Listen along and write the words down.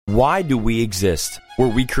Why do we exist? Were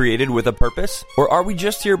we created with a purpose, or are we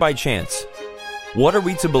just here by chance? What are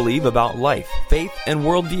we to believe about life, faith, and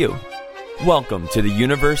worldview? Welcome to the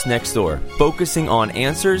Universe Next Door, focusing on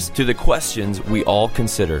answers to the questions we all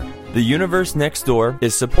consider. The Universe Next Door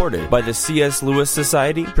is supported by the C.S. Lewis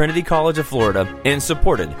Society, Trinity College of Florida, and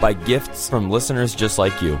supported by gifts from listeners just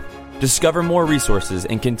like you. Discover more resources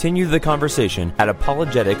and continue the conversation at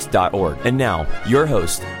apologetics.org. And now, your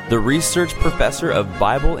host, the research professor of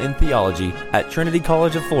Bible and theology at Trinity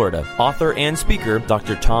College of Florida, author and speaker,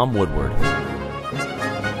 Dr. Tom Woodward.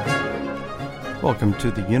 Welcome to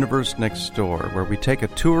the Universe Next Door, where we take a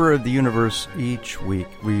tour of the universe each week.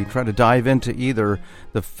 We try to dive into either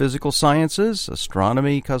the physical sciences,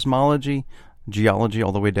 astronomy, cosmology, geology,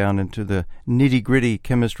 all the way down into the nitty-gritty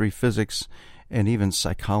chemistry, physics, and even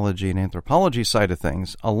psychology and anthropology side of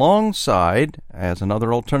things, alongside, as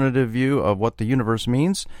another alternative view of what the universe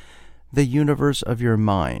means, the universe of your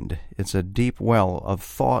mind. It's a deep well of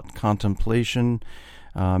thought, contemplation,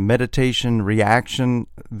 meditation, reaction,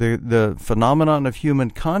 the phenomenon of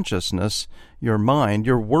human consciousness, your mind,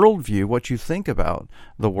 your worldview, what you think about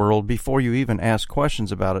the world before you even ask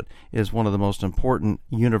questions about it, is one of the most important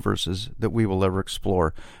universes that we will ever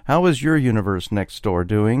explore. How is your universe next door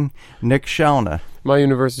doing, Nick Shauna? My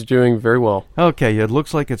universe is doing very well. Okay, it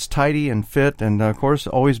looks like it's tidy and fit, and of course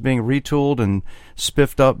always being retooled and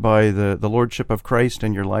spiffed up by the Lordship of Christ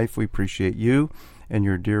in your life. We appreciate you and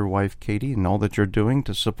your dear wife, Katie, and all that you're doing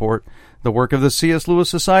to support the work of the C.S.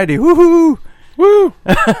 Lewis Society. Woohoo! Woo!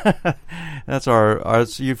 That's our,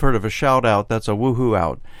 you've heard of a shout out, that's a woohoo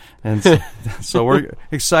out. And so we're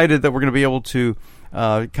excited that we're going to be able to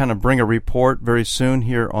kind of bring a report very soon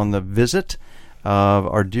here on the visit of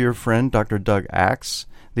our dear friend, Dr. Doug Axe,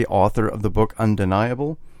 the author of the book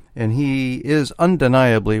Undeniable. And he is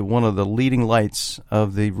undeniably one of the leading lights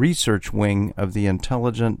of the research wing of the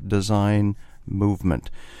intelligent design movement,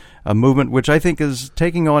 a movement which I think is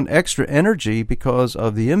taking on extra energy because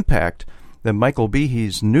of the impact that Michael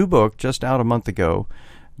Behe's new book, just out a month ago,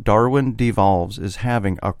 Darwin Devolves, is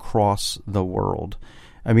having across the world.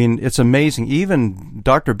 I mean, it's amazing. Even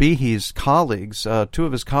Dr. Behe's colleagues, two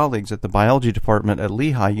of his colleagues at the biology department at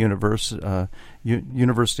Lehigh University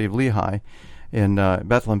of Lehigh in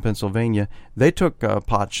Bethlehem, Pennsylvania, they took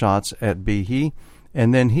pot shots at Behe.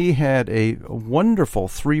 And then he had a wonderful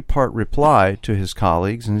 3-part reply to his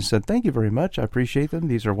colleagues, and he said, "Thank you very much. I appreciate them.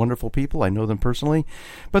 These are wonderful people. I know them personally.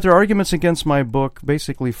 But their arguments against my book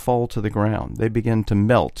basically fall to the ground. They begin to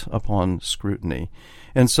melt upon scrutiny."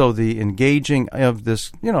 And so the engaging of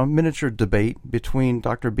this, miniature debate between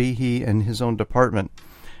Dr. Behe and his own department,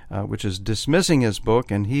 which is dismissing his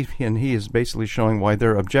book, and he is basically showing why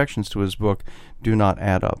their objections to his book do not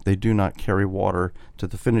add up. They do not carry water to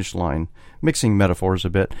the finish line, mixing metaphors a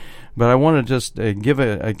bit. But I want to just give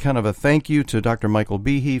a kind of a thank you to Dr. Michael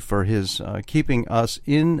Behe for his keeping us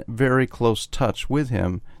in very close touch with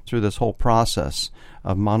him through this whole process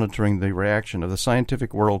of monitoring the reaction of the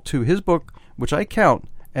scientific world to his book, which I count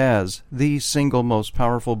as the single most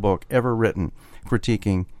powerful book ever written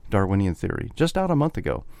critiquing Darwinian theory, just out a month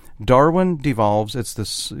ago. Darwin Devolves. It's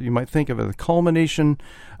this, you might think of it, the culmination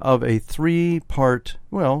of a 3-part,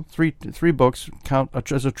 three books count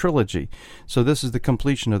as a trilogy. So this is the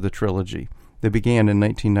completion of the trilogy. They began in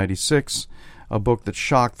 1996, a book that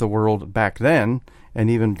shocked the world back then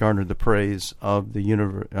and even garnered the praise of the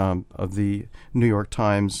New York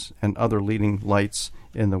Times and other leading lights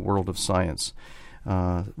in the world of science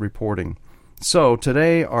reporting. So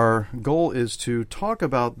today our goal is to talk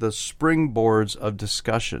about the springboards of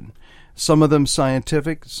discussion. Some of them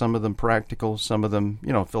scientific, some of them practical, some of them,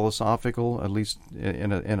 philosophical, at least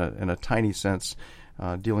in a tiny sense,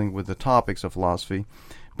 dealing with the topics of philosophy.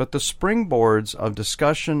 But the springboards of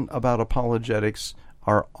discussion about apologetics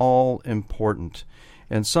are all important.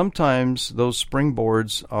 And sometimes those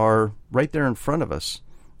springboards are right there in front of us.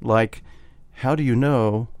 Like, how do you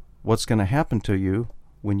know what's going to happen to you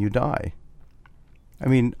when you die? I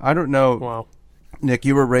mean, I don't know. Wow. Nick,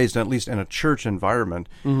 you were raised at least in a church environment,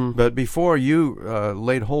 but before you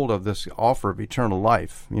laid hold of this offer of eternal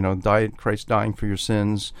life, Christ dying for your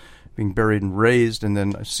sins, being buried and raised, and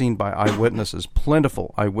then seen by eyewitnesses,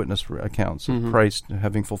 plentiful eyewitness accounts of Christ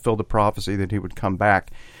having fulfilled the prophecy that he would come back.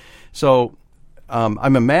 So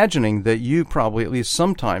I'm imagining that you probably, at least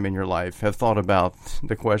sometime in your life, have thought about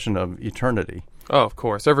the question of eternity. Oh, of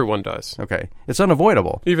course. Everyone does. Okay. It's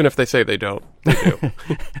unavoidable. Even if they say they don't, they do.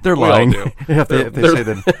 They're lying. We all do. if they say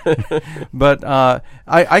that. But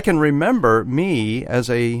I can remember me as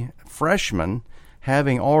a freshman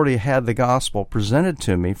having already had the gospel presented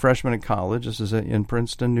to me, freshman in college. This is in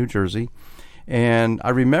Princeton, New Jersey. And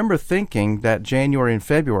I remember thinking that January and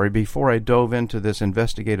February, before I dove into this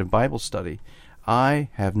investigative Bible study, I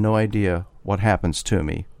have no idea what happens to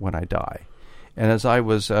me when I die. And as I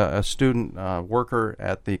was a student worker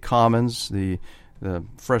at the Commons, the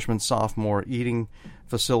freshman, sophomore eating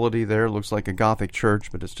facility there, looks like a Gothic church,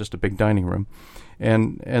 but it's just a big dining room.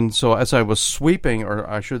 And so as I was sweeping, or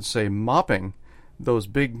I should say mopping, those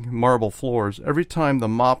big marble floors, every time the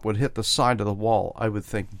mop would hit the side of the wall, I would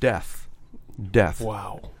think death.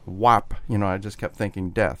 Wow. Whap. I just kept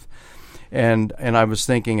thinking death. And I was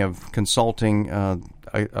thinking of consulting a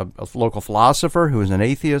local philosopher who was an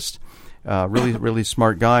atheist, really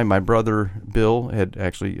smart guy. My brother Bill had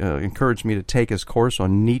actually encouraged me to take his course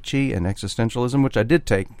on Nietzsche and existentialism, which I did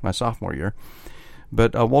take my sophomore year.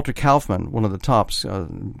 But Walter Kaufmann, one of the top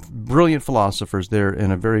brilliant philosophers there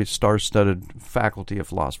in a very star-studded faculty of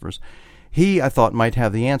philosophers, he, I thought, might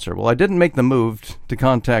have the answer. Well, I didn't make the move to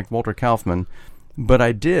contact Walter Kaufmann, but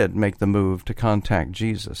I did make the move to contact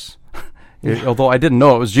Jesus. Although I didn't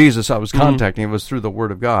know it was Jesus I was contacting, it was through the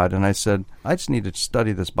Word of God. And I said, I just need to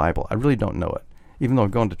study this Bible. I really don't know it. Even though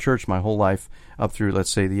I've gone to church my whole life up through, let's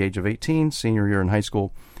say, the age of 18, senior year in high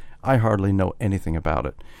school, I hardly know anything about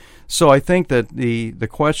it. So I think that the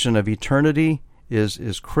question of eternity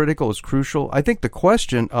is critical, is crucial. I think the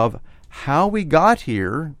question of how we got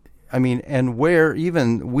here, and where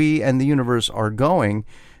even we and the universe are going.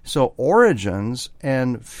 So origins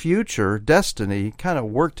and future destiny kind of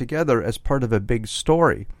work together as part of a big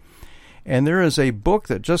story. And there is a book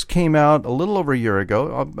that just came out a little over a year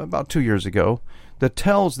ago, about 2 years ago, that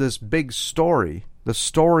tells this big story, the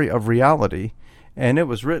story of reality. And it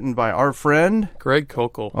was written by our friend Greg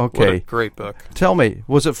Koukl. Okay. What a great book. Tell me,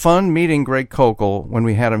 was it fun meeting Greg Koukl when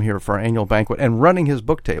we had him here for our annual banquet and running his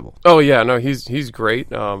book table? Oh, yeah. No, he's great.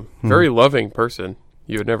 Very loving person.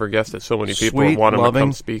 You would never guess that so many people Sweet, would want him loving, to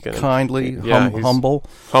come speak. Kindly, he's humble.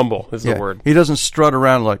 Humble is the word. He doesn't strut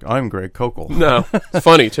around like, I'm Greg Koukl. No, it's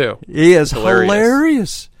funny, too. He is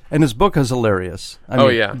hilarious. And his book is hilarious.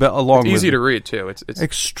 Yeah. But it's easy to read, too. It's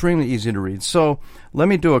extremely easy to read. So let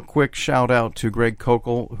me do a quick shout-out to Greg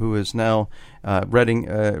Koukl, who is now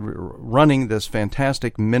running this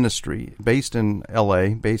fantastic ministry based in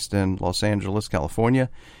L.A., based in Los Angeles, California,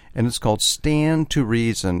 and it's called Stand to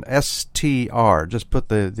Reason, STR. Just put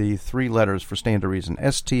the three letters for Stand to Reason,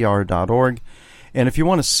 STR.org. And if you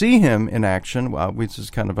want to see him in action, which is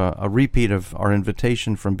kind of a repeat of our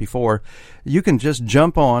invitation from before, you can just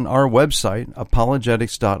jump on our website,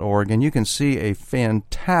 apologetics.org, and you can see a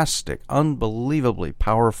fantastic, unbelievably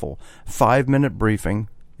powerful 5-minute briefing.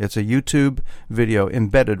 It's a YouTube video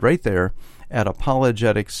embedded right there at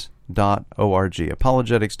apologetics.org,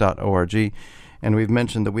 apologetics.org. And we've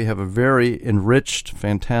mentioned that we have a very enriched,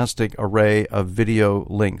 fantastic array of video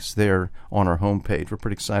links there on our homepage. We're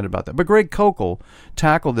pretty excited about that. But Greg Koukl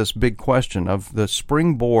tackled this big question of the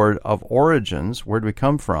springboard of origins, where do we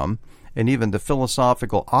come from, and even the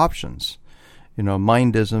philosophical options,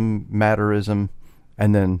 mindism, matterism,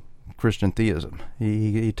 and then Christian theism.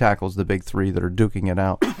 He tackles the big three that are duking it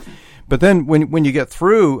out. But then when you get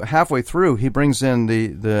halfway through, he brings in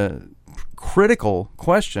the critical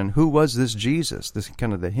question, who was this Jesus, this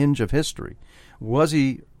kind of the hinge of history? Was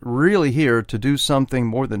he really here to do something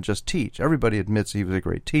more than just teach? Everybody admits he was a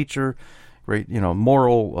great teacher, great,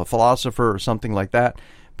 moral philosopher or something like that.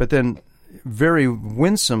 But then very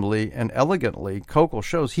winsomely and elegantly, Koukl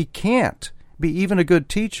shows he can't be even a good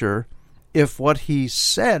teacher if what he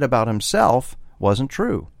said about himself wasn't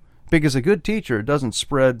true. Because a good teacher doesn't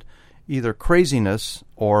spread either craziness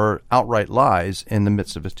or outright lies in the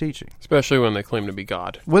midst of his teaching. Especially when they claim to be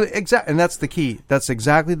God. Well, and that's the key. That's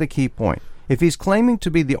exactly the key point. If he's claiming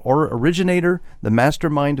to be the originator, the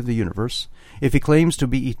mastermind of the universe, if he claims to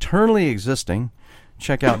be eternally existing,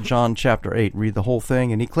 check out John chapter 8, read the whole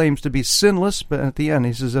thing, and he claims to be sinless, but at the end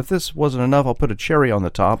he says, if this wasn't enough, I'll put a cherry on the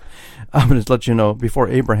top. I'm going to let you know, before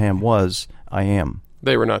Abraham was, I am.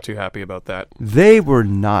 They were not too happy about that. They were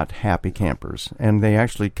not happy campers, and they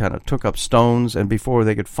actually kind of took up stones, and before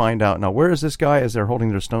they could find out, now where is this guy, as they're holding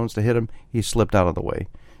their stones to hit him, he slipped out of the way.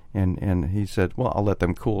 And he said, well, I'll let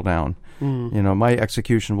them cool down. My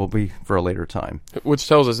execution will be for a later time. Which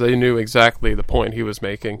tells us they knew exactly the point he was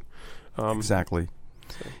making. Exactly.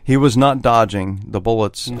 He was not dodging the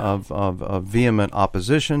bullets of vehement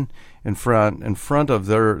opposition. In front of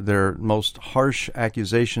their most harsh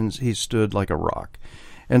accusations, he stood like a rock.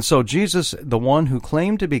 And so Jesus, the one who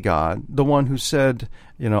claimed to be God, the one who said,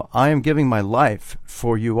 I am giving my life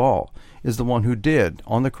for you all, is the one who did,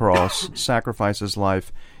 on the cross, sacrifice his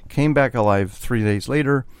life, came back alive 3 days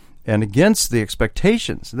later, and against the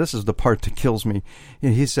expectations, this is the part that kills me,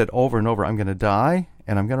 he said over and over, I'm going to die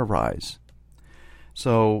and I'm going to rise.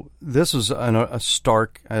 So this was a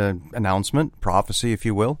stark announcement, prophecy, if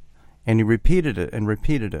you will, and he repeated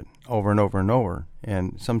it over and over and over.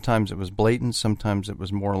 And sometimes it was blatant, sometimes it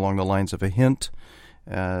was more along the lines of a hint.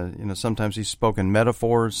 Sometimes he spoke in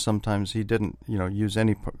metaphors, sometimes he didn't, use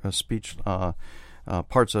any speech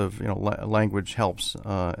parts of language helps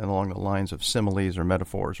along the lines of similes or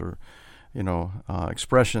metaphors or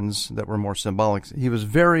expressions that were more symbolic. He was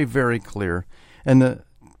very, very clear, and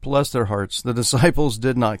bless their hearts, the disciples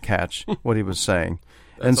did not catch what he was saying.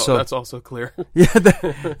 That's also clear. Yeah,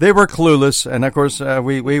 they were clueless, and of course,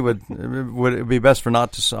 we would it be best for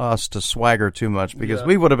us to swagger too much, because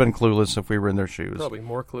we would have been clueless if we were in their shoes. Probably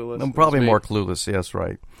more clueless. More clueless. Yes,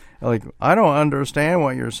 right. Like, I don't understand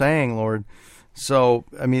what you're saying, Lord. So,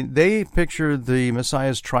 they pictured the Messiah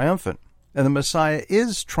as triumphant, and the Messiah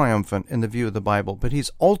is triumphant in the view of the Bible, but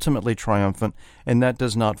he's ultimately triumphant, and that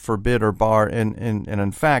does not forbid or bar, and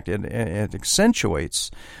in fact, it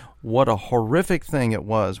accentuates what a horrific thing it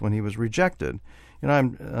was when he was rejected.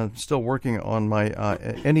 I'm still working on my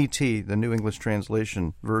NET, the New English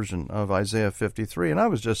Translation version of Isaiah 53, and I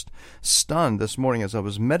was just stunned this morning as I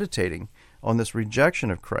was meditating on this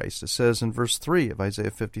rejection of Christ. It says in verse 3 of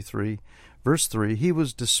Isaiah 53, verse 3, he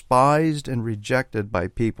was despised and rejected by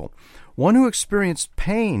people, one who experienced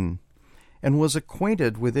pain and was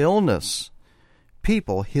acquainted with illness.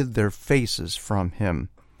 People hid their faces from him.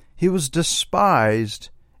 He was despised,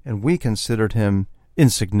 and we considered him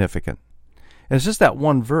insignificant. And it's just that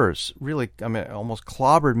one verse really, it almost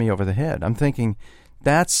clobbered me over the head. I'm thinking,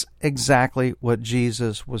 that's exactly what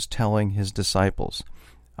Jesus was telling his disciples.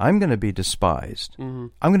 I'm going to be despised. Mm-hmm.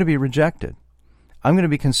 I'm going to be rejected. I'm going to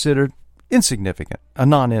be considered insignificant, a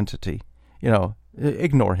non-entity.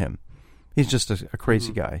 Ignore him. He's just a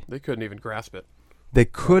crazy guy. They couldn't even grasp it. They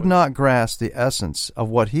could not grasp the essence of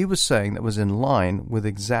what he was saying that was in line with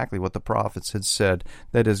exactly what the prophets had said,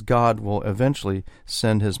 that is, God will eventually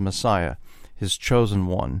send his Messiah, his chosen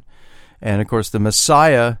one. And, of course, the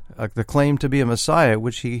Messiah, the claim to be a Messiah,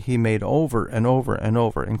 which he made over and over and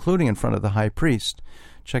over, including in front of the high priest.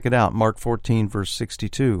 Check it out, Mark 14, verse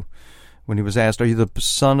 62. When he was asked, are you the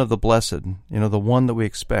Son of the Blessed, the one that we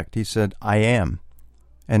expect? He said, I am.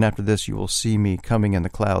 And after this you will see me coming in the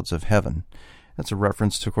clouds of heaven. That's a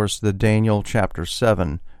reference to, of course, the Daniel chapter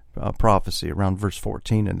 7 prophecy, around verse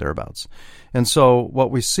 14 and thereabouts. And so what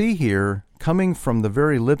we see here, coming from the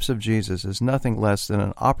very lips of Jesus, is nothing less than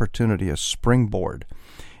an opportunity, a springboard.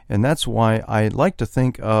 And that's why I like to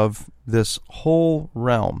think of this whole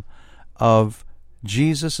realm of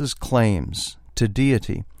Jesus' claims to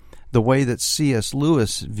deity, the way that C.S.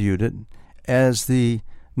 Lewis viewed it, as the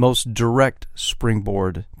most direct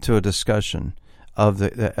springboard to a discussion of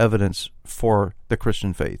the evidence for the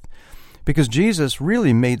Christian faith. Because Jesus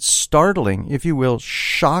really made startling, if you will,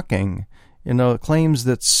 shocking, claims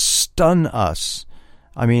that stun us.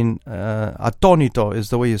 Atónito is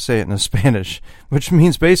the way you say it in Spanish, which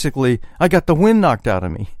means basically, I got the wind knocked out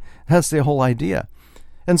of me. That's the whole idea.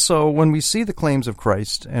 And so when we see the claims of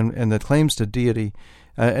Christ and the claims to deity,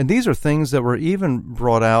 and these are things that were even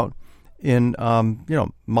brought out in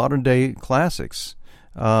modern day classics.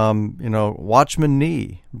 Watchman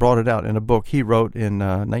Nee brought it out in a book he wrote in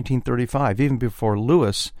 1935, even before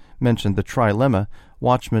Lewis mentioned the trilemma.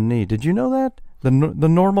 Watchman Nee, did you know that? The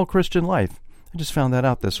normal Christian life. I just found that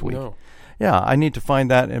out this week. No. Yeah, I need to find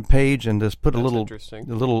that in page and just put a little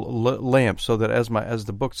lamp so that as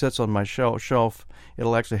the book sits on my shelf,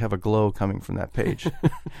 it'll actually have a glow coming from that page.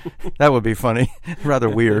 That would be funny, rather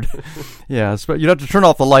weird. Yeah, but you'd have to turn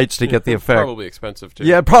off the lights to get the effect. Probably expensive too.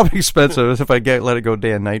 Yeah, probably expensive if I let it go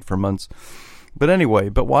day and night for months. But anyway,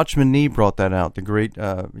 Watchman Nee brought that out, the great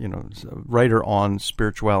writer on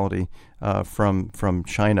spirituality from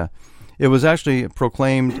China. It was actually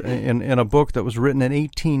proclaimed in a book that was written in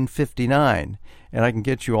 1859, and I can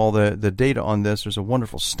get you all the data on this. There's a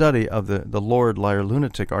wonderful study of the Lord, Liar,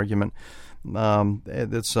 Lunatic argument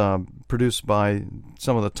that's produced by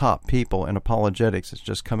some of the top people in apologetics. It's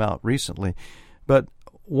just come out recently. But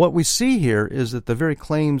what we see here is that the very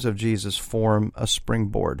claims of Jesus form a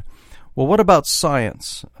springboard. Well, what about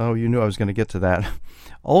science? Oh, you knew I was going to get to that.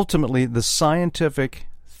 Ultimately, the scientific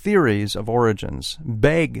theories of origins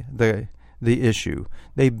beg the issue.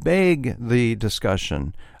 They beg the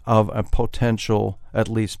discussion of a potential, at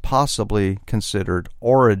least possibly considered,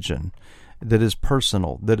 origin that is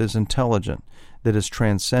personal, that is intelligent, that is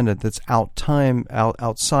transcendent, that's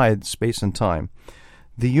outside space and time.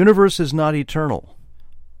 The universe is not eternal.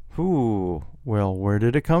 Ooh, well, where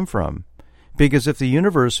did it come from? Because if the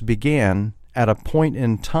universe began at a point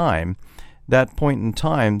in time, that point in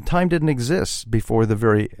time, time didn't exist before the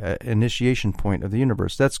very initiation point of the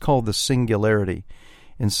universe. That's called the singularity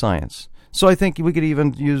in science. So I think we could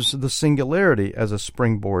even use the singularity as a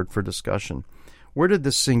springboard for discussion. Where did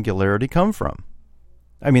this singularity come from?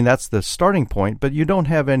 I mean, that's the starting point, but you don't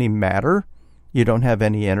have any matter, you don't have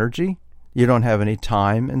any energy, you don't have any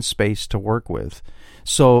time and space to work with.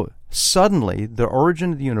 So suddenly, the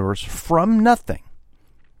origin of the universe from nothing,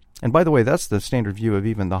 and by the way, that's the standard view of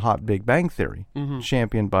even the hot Big Bang theory,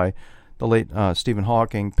 championed by the late Stephen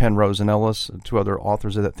Hawking, Penrose, and Ellis, two other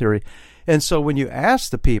authors of that theory. And so when you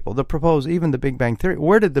ask the people that propose even the Big Bang theory,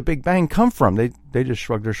 where did the Big Bang come from? They just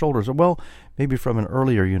shrug their shoulders. Well, maybe from an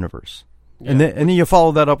earlier universe. Yeah. And then you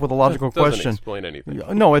follow that up with a logical question. Doesn't explain anything.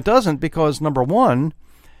 No, it doesn't, because number one,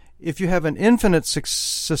 if you have an infinite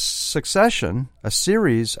succession, a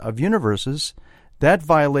series of universes, that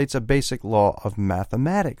violates a basic law of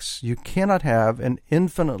mathematics. You cannot have an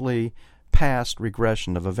infinitely past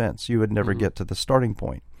regression of events. You would never get to the starting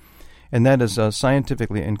point. And that is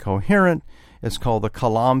scientifically incoherent. It's called the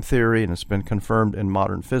Kalam theory, and it's been confirmed in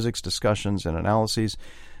modern physics discussions and analyses.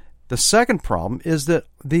 The second problem is that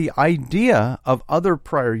the idea of other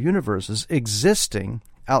prior universes existing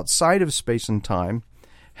outside of space and time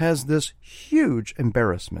has this huge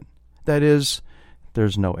embarrassment. That is,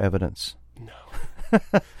 there's no evidence. No.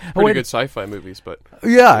 Pretty good sci-fi movies, but...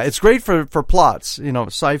 Yeah, it's great for plots,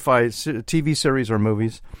 sci-fi TV series or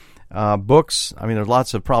movies. Books, I mean, there's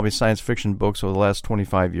lots of probably science fiction books over the last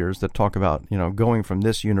 25 years that talk about, going from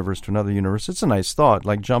this universe to another universe. It's a nice thought,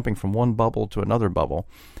 like jumping from one bubble to another bubble.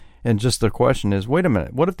 And just the question is, wait a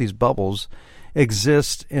minute, what if these bubbles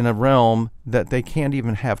exist in a realm that they can't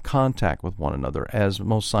even have contact with one another, as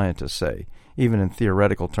most scientists say, even in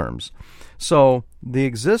theoretical terms? So the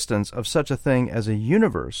existence of such a thing as a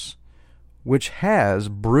universe which has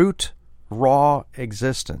brute, raw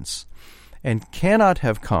existence and cannot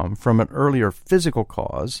have come from an earlier physical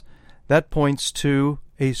cause, that points to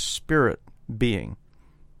a spirit being.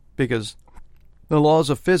 Because the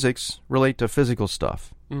laws of physics relate to physical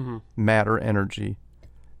stuff. Matter, energy,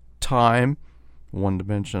 time, one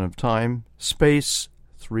dimension of time, space,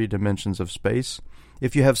 three dimensions of space.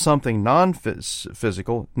 If you have something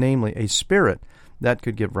non-physical, namely a spirit, that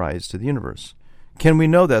could give rise to the universe. Can we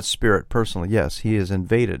know that spirit personally? Yes, he has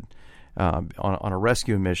invaded on a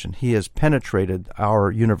rescue mission. He has penetrated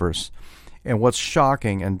our universe. And what's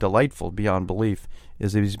shocking and delightful beyond belief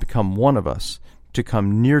is that he's become one of us, to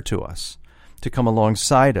come near to us, to come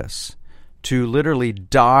alongside us, to literally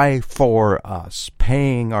die for us,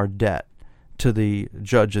 paying our debt to the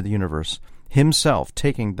judge of the universe, himself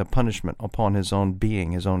taking the punishment upon his own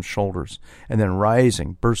being, his own shoulders, and then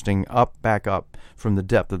rising, bursting back up from the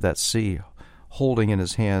depth of that sea, holding in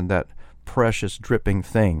his hand that precious dripping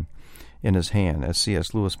thing in his hand, as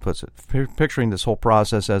C.S. Lewis puts it, picturing this whole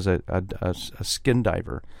process as a skin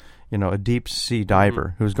diver, a deep sea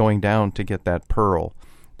diver who's going down to get that pearl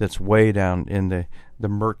that's way down in the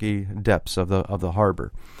murky depths of the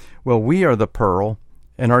harbor. Well, we are the pearl,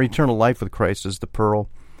 and our eternal life with Christ is the pearl.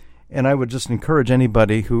 And I would just encourage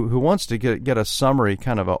anybody who wants to get a summary,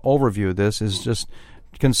 kind of an overview of this, is just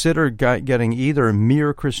consider getting either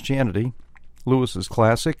Mere Christianity, Lewis's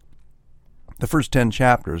classic. The first 10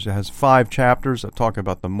 chapters. It has 5 chapters that talk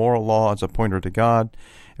about the moral law as a pointer to God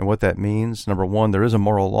and what that means. Number 1, there is a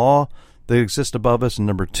moral law that exists above us. And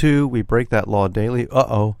number 2, we break that law daily.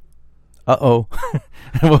 Uh-oh.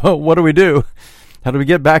 What do we do? How do we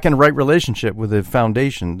get back in right relationship with the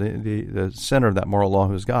foundation, the center of that moral law,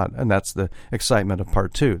 who is God? And that's the excitement of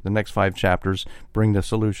part 2. The next 5 chapters bring the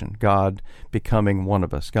solution. God becoming one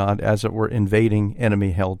of us. God, as it were, invading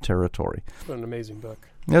enemy-held territory. What an amazing book.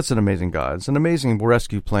 That's an amazing God. It's an amazing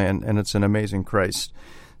rescue plan, and it's an amazing Christ.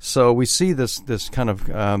 So we see this kind of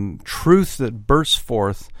truth that bursts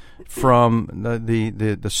forth from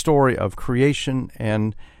the story of creation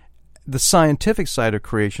and the scientific side of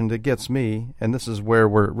creation that gets me, and this is where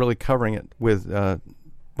we're really covering it with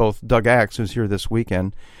both Doug Axe, who's here this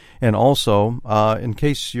weekend, and also, in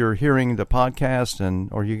case you're hearing the podcast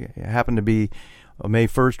or you happen to be May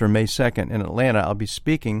 1st or May 2nd in Atlanta, I'll be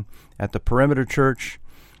speaking at the Perimeter Church,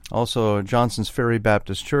 also Johnson's Ferry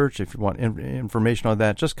Baptist Church. If you want information on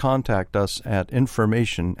that, just contact us at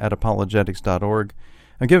information@apologetics.org.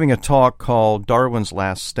 I'm giving a talk called Darwin's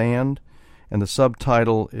Last Stand, and the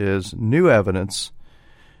subtitle is New Evidence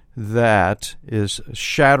That is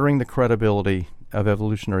Shattering the Credibility of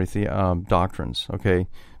Evolutionary Doctrines. Okay,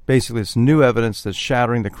 basically it's new evidence that's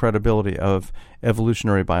shattering the credibility of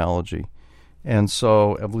evolutionary biology, and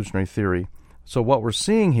so evolutionary theory. So what we're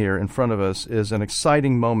seeing here in front of us is an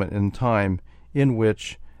exciting moment in time in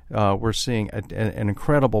which we're seeing an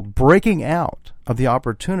incredible breaking out of the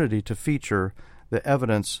opportunity to feature the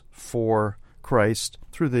evidence for Christ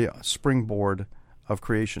through the springboard of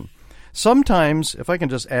creation. Sometimes, if I can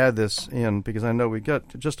just add this in, because I know we've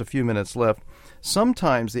got just a few minutes left,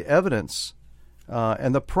 sometimes the evidence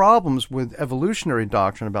and the problems with evolutionary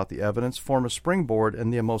doctrine about the evidence form a springboard in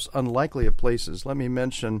the most unlikely of places. Let me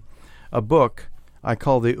mention a book I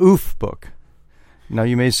call the OOF book. Now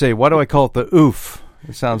you may say, why do I call it the OOF?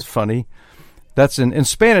 It sounds funny. That's in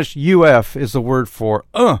Spanish, UF is the word for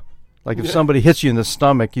like if somebody hits you in the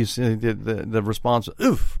stomach, you see the response,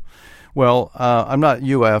 oof. Well, I'm not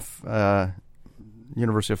UF,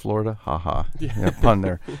 University of Florida. Ha. Yeah, pun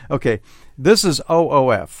there. Okay, this is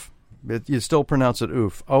OOF. You still pronounce it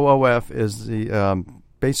oof. OOF is the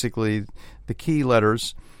basically the key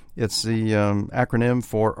letters. It's the acronym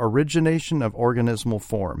for Origination of Organismal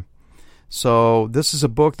Form. So this is a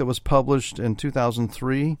book that was published in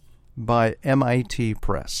 2003 by MIT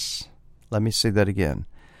Press. Let me say that again.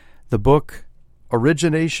 The book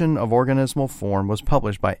Origination of Organismal Form was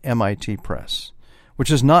published by MIT Press, which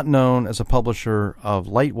is not known as a publisher of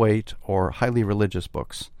lightweight or highly religious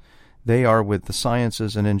books. They are with the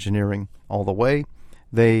sciences and engineering all the way.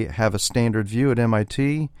 They have a standard view at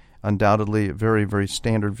MIT, undoubtedly a very, very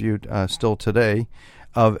standard view still today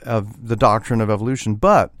of the doctrine of evolution.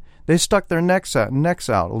 But they stuck their necks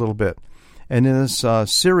out a little bit. And in this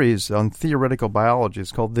series on theoretical biology,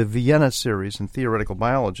 it's called the Vienna series in theoretical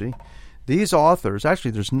biology, these authors,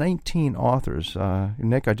 actually there's 19 authors.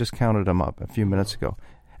 Nick, I just counted them up a few minutes ago.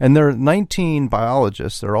 And there are 19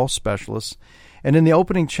 biologists. They're all specialists. And in the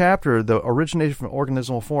opening chapter, the origination from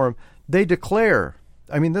organismal form, they declare,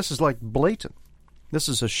 I mean, this is like blatant. This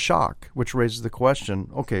is a shock, which raises the question,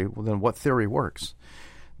 okay, well then what theory works?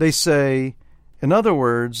 They say, in other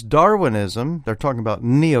words, Darwinism, they're talking about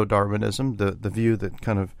neo-Darwinism, the view that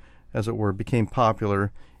kind of, as it were, became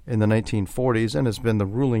popular in the 1940s and has been the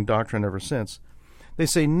ruling doctrine ever since. They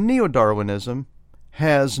say neo-Darwinism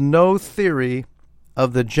has no theory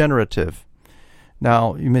of the generative.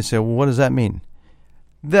 Now, you may say, well, what does that mean?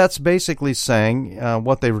 That's basically saying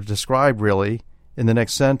what they describe really in the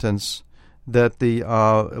next sentence, that the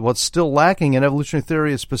what's still lacking in evolutionary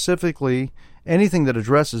theory is specifically anything that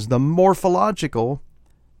addresses the morphological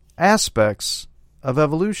aspects of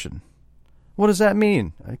evolution. What does that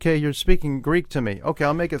mean? Okay, you're speaking Greek to me. Okay,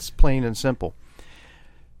 I'll make it plain and simple.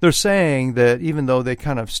 They're saying that even though they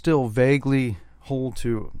kind of still vaguely hold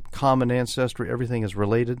to common ancestry, everything is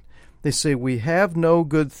related, they say we have no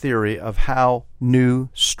good theory of how new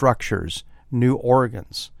structures, new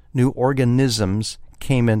organs, new organisms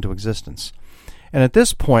came into existence. And at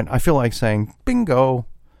this point, I feel like saying, bingo.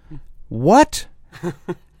 What?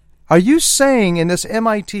 Are you saying in this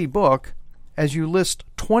MIT book, as you list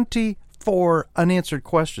 24 unanswered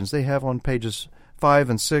questions, they have on pages 5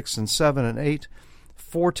 and 6 and 7 and 8,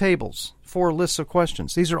 4 tables, 4 lists of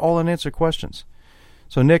questions. These are all unanswered questions.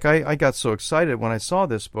 So, Nick, I got so excited when I saw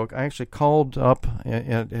this book, I actually called up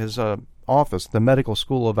at his office, the Medical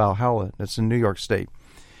School of Valhalla. It's in New York State.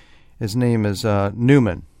 His name is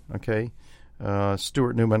Newman, okay?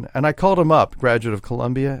 Stuart Newman. And I called him up, graduate of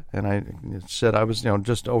Columbia, and I said I was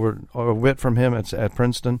just over a wit from him at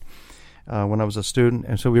Princeton when I was a student.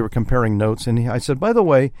 And so we were comparing notes. And I said, by the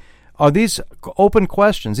way, are these open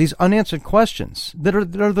questions, these unanswered questions that are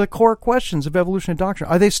the core questions of evolutionary doctrine,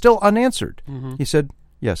 are they still unanswered? Mm-hmm. He said,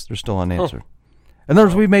 yes, they're still unanswered. In other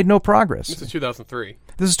words, we've made no progress. This is 2003.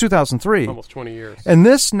 This is 2003. Almost 20 years. And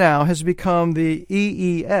this now has become the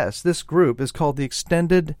EES. This group is called the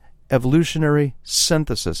Extended Evolutionary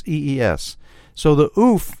Synthesis, EES. So the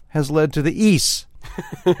OOF has led to the EAS.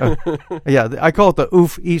 I call it the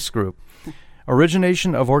OOF-EAS group.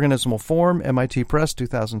 Origination of Organismal Form, MIT Press,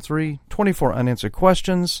 2003. 24 unanswered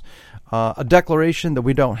questions. A declaration that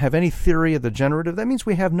we don't have any theory of the generative. That means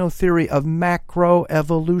we have no theory of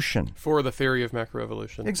macroevolution. For the theory of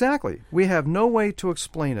macroevolution. Exactly. We have no way to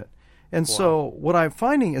explain it. And so what I'm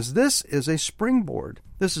finding is this is a springboard.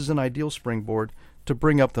 This is an ideal springboard to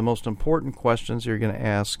bring up the most important questions you're going to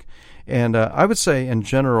ask. And I would say, in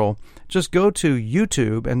general, just go to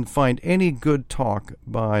YouTube and find any good talk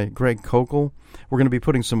by Greg Kokel. We're going to be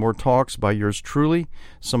putting some more talks by yours truly,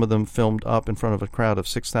 some of them filmed up in front of a crowd of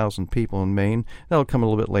 6,000 people in Maine. That'll come a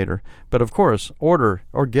little bit later. But, of course, order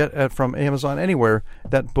or get from Amazon, anywhere,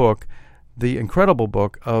 that book, the incredible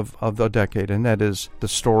book of the decade, and that is The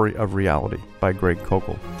Story of Reality by Greg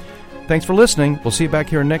Kokel. thanks for listening. We'll see you back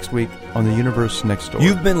here next week on The Universe Next Door.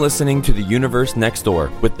 You've been listening to The Universe Next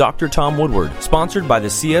Door with Dr. Tom Woodward, sponsored by the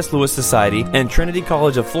C.S. Lewis Society and Trinity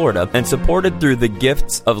College of Florida, and supported through the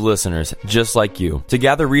gifts of listeners just like you. To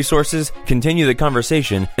gather resources, continue the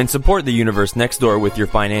conversation, and support The Universe Next Door with your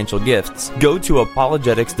financial gifts, go to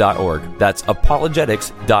apologetics.org. That's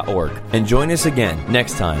apologetics.org. And join us again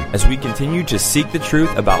next time as we continue to seek the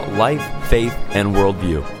truth about life, faith, and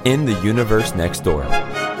worldview in The Universe Next Door.